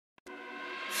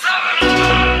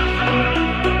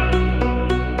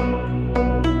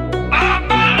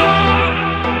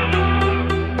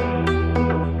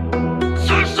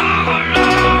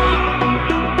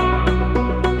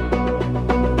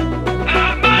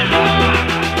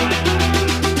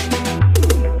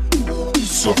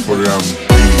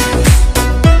Safaryan.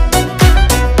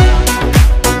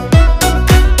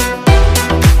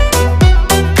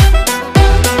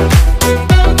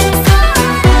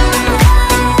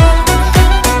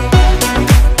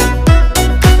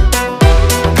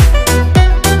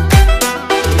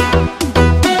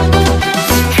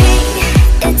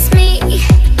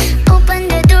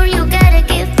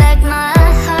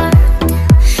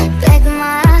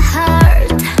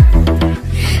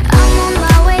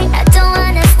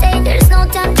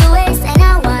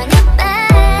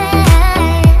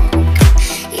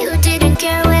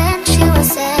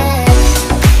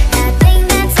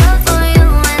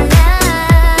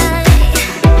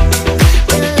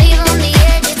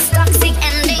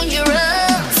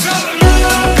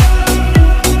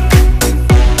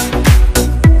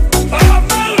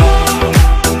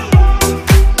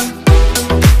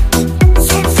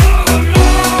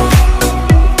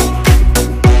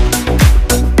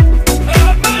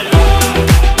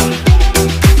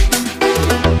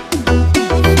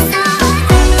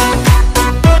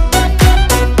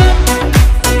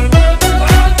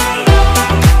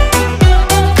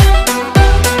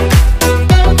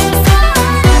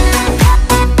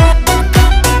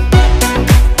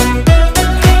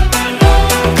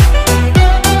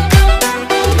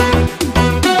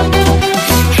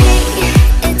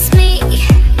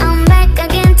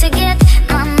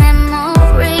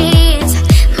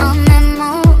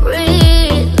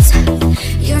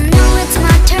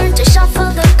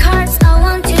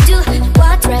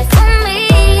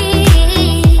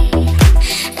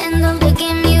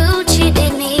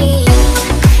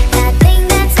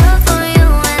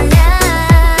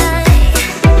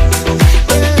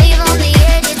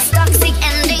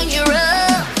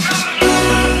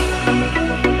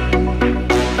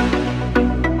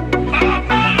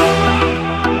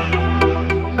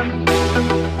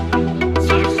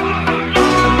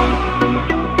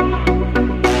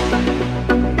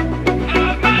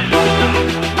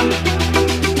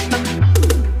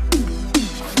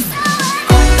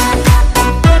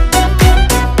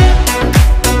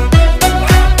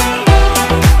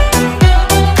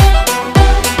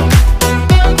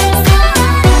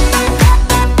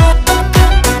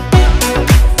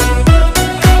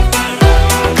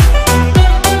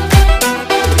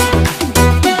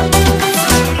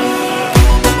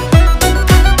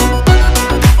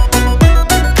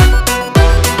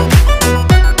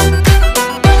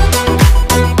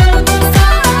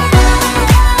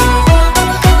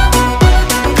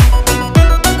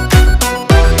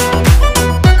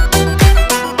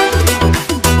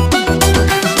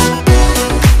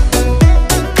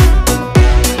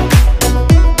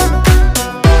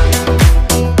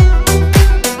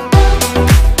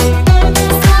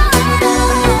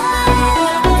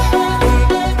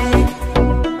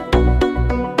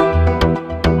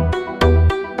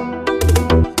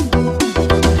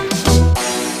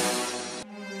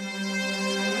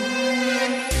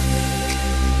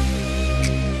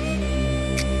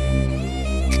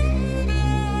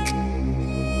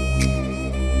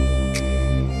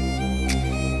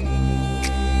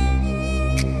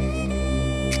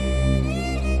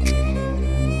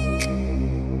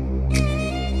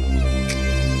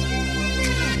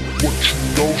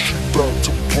 know she bout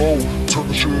to blow, turn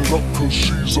the shit up cause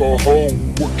she's a hoe.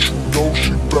 What you know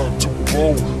she bout to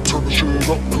blow, turn the shit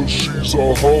up cause she's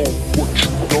a hoe. What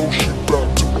you know she bout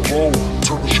to blow,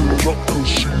 turn the shit up cause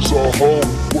she's a hoe.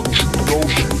 What you know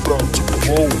she bout to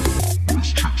blow.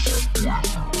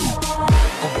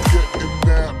 I'm getting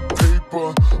that paper,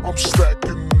 I'm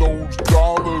stacking those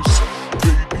dollars.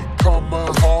 Baby, come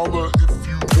and holler if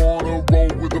you wanna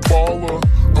roll with a baller.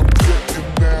 I'm getting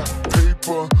that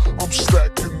paper, I'm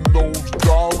stacking those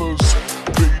dollars.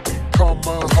 Baby, come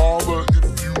and holler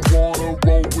if you wanna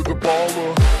roll with a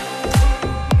baller.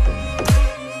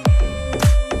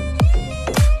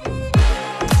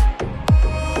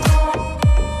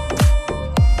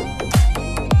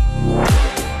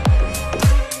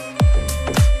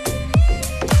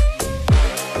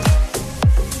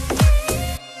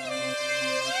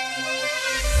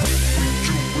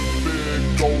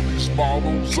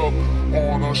 Bottles up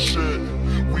on our shit,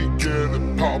 we get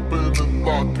it poppin' and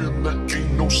lockin', there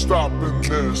ain't no stopping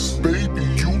this. Baby,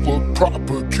 you look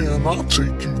proper, can I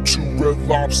take you to Red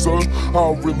Lobster?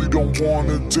 I really don't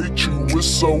wanna date you,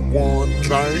 it's a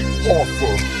one-night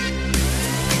offer.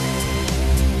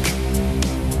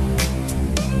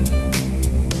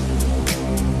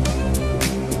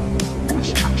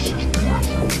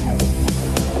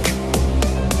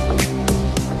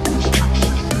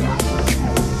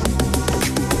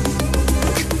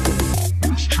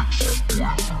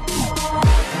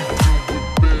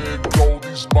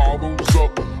 Bottles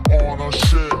up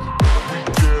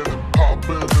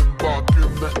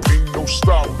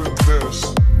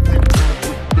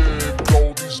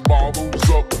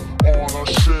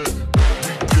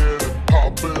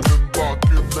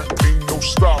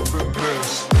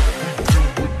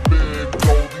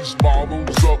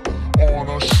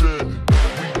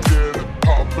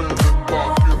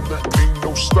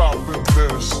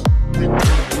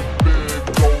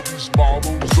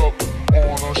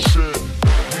shit. We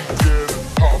get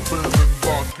it poppin' and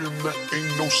lockin', there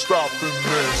ain't no stopping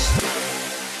this.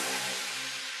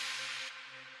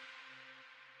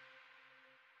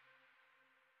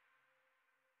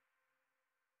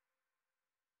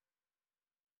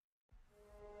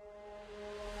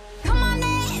 Come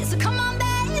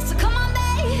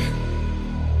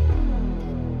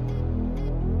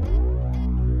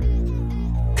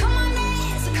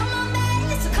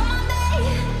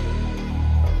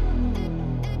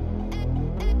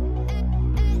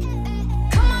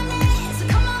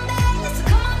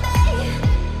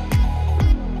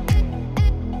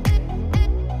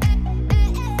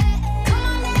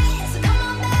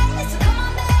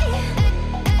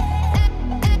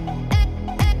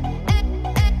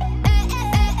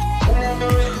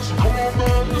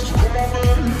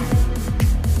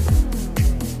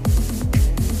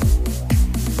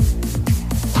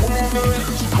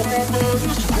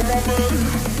on, man.